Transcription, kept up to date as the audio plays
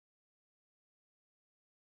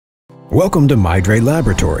Welcome to Mindray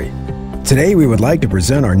Laboratory. Today we would like to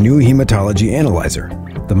present our new hematology analyzer,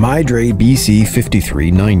 the Mindray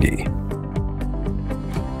BC-5380.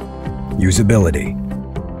 Usability.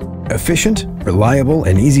 Efficient, reliable,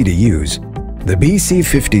 and easy to use, the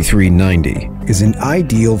BC-5380 is an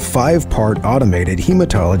ideal 5-part automated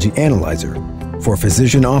hematology analyzer for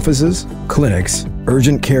physician offices, clinics,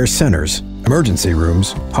 urgent care centers, emergency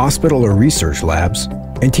rooms, hospital or research labs,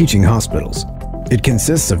 and teaching hospitals. It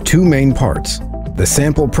consists of 2 main parts, the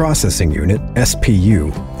Sample Processing Unit,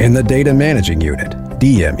 SPU, and the Data Managing Unit,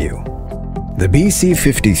 DMU. The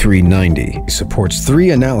BC-5380 supports 3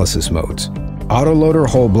 analysis modes: autoloader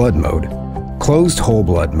whole blood mode, closed whole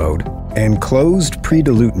blood mode, and closed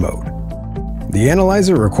pre-dilute mode. The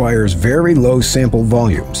analyzer requires very low sample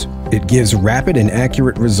volumes. It gives rapid and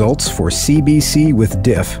accurate results for CBC with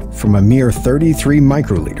diff from a mere 33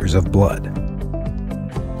 microliters of blood.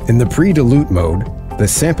 In the pre-dilute mode, the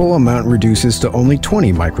sample amount reduces to only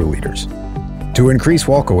 20 microliters. To increase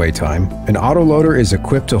walkaway time, an autoloader is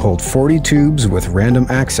equipped to hold 40 tubes with random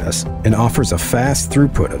access and offers a fast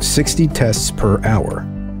throughput of 60 tests per hour.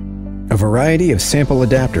 A variety of sample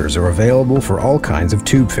adapters are available for all kinds of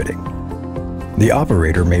tube fitting. The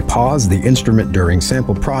operator may pause the instrument during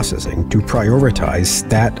sample processing to prioritize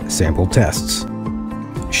stat sample tests.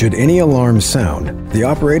 Should any alarm sound, the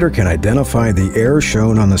operator can identify the error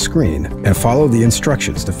shown on the screen and follow the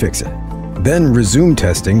instructions to fix it. Then resume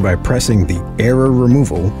testing by pressing the Error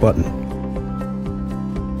Removal button.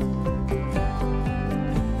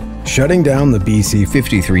 Shutting down the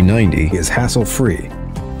BC-5380 is hassle-free.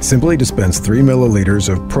 Simply dispense 3 milliliters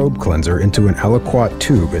of probe cleanser into an aliquot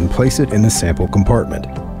tube and place it in the sample compartment.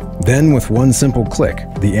 Then, with one simple click,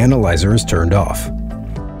 the analyzer is turned off.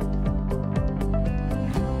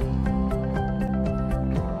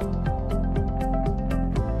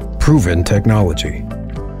 Proven technology.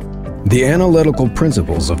 The analytical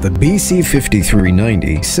principles of the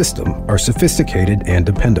BC-5380 system are sophisticated and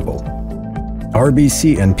dependable.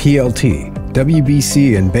 RBC and PLT,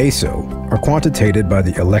 WBC and BASO are quantitated by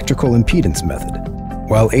the electrical impedance method,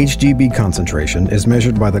 while HGB concentration is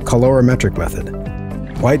measured by the colorimetric method.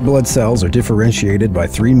 White blood cells are differentiated by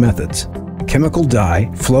 3 methods: chemical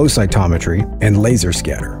dye, flow cytometry, and laser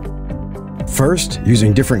scatter. First,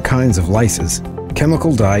 using different kinds of lyses,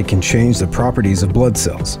 chemical dye can change the properties of blood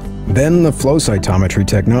cells. Then the flow cytometry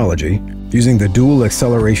technology, using the dual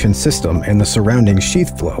acceleration system and the surrounding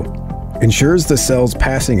sheath flow, ensures the cells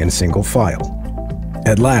passing in single file.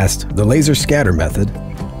 At last, the laser scatter method,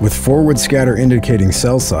 with forward scatter indicating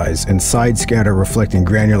cell size and side scatter reflecting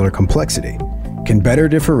granular complexity, can better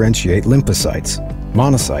differentiate lymphocytes,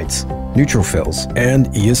 monocytes, neutrophils, and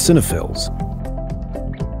eosinophils.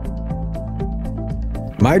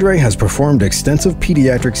 Mindray has performed extensive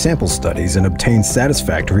pediatric sample studies and obtained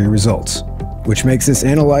satisfactory results, which makes this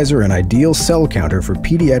analyzer an ideal cell counter for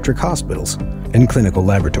pediatric hospitals and clinical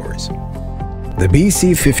laboratories. The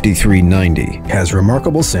BC-5380 has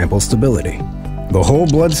remarkable sample stability. The whole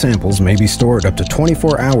blood samples may be stored up to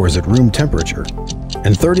 24 hours at room temperature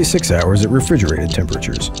and 36 hours at refrigerated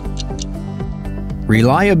temperatures.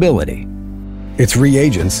 Reliability. Its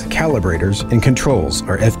reagents, calibrators, and controls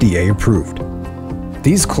are FDA approved.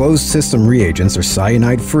 These closed-system reagents are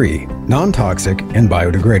cyanide-free, non-toxic, and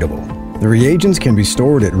biodegradable. The reagents can be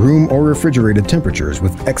stored at room or refrigerated temperatures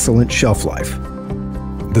with excellent shelf life.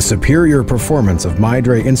 The superior performance of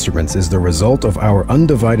Mindray instruments is the result of our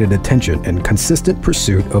undivided attention and consistent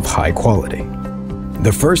pursuit of high quality.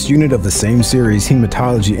 The first unit of the same series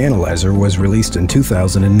hematology analyzer was released in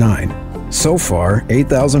 2009. So far,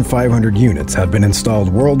 8,500 units have been installed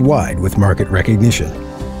worldwide with market recognition.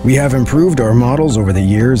 We have improved our models over the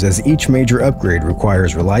years as each major upgrade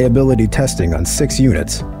requires reliability testing on 6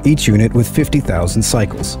 units, each unit with 50,000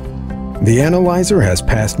 cycles. The analyzer has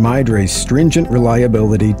passed Mindray's stringent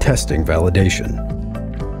reliability testing validation.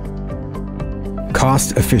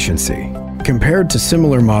 Cost efficiency. Compared to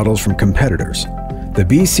similar models from competitors, the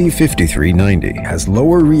BC-5380 has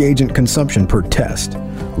lower reagent consumption per test,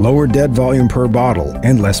 lower dead volume per bottle,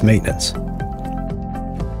 and less maintenance.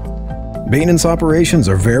 Maintenance operations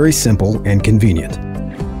are very simple and convenient.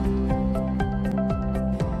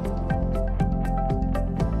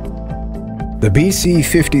 The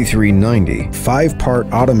BC-5380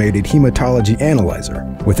 5-part automated hematology analyzer,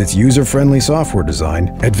 with its user-friendly software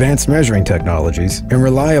design, advanced measuring technologies, and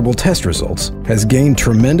reliable test results, has gained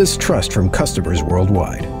tremendous trust from customers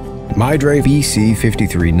worldwide. Mindray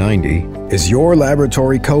BC-5380 is your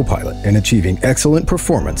laboratory co-pilot in achieving excellent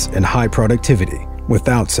performance and high productivity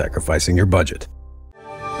without sacrificing your budget.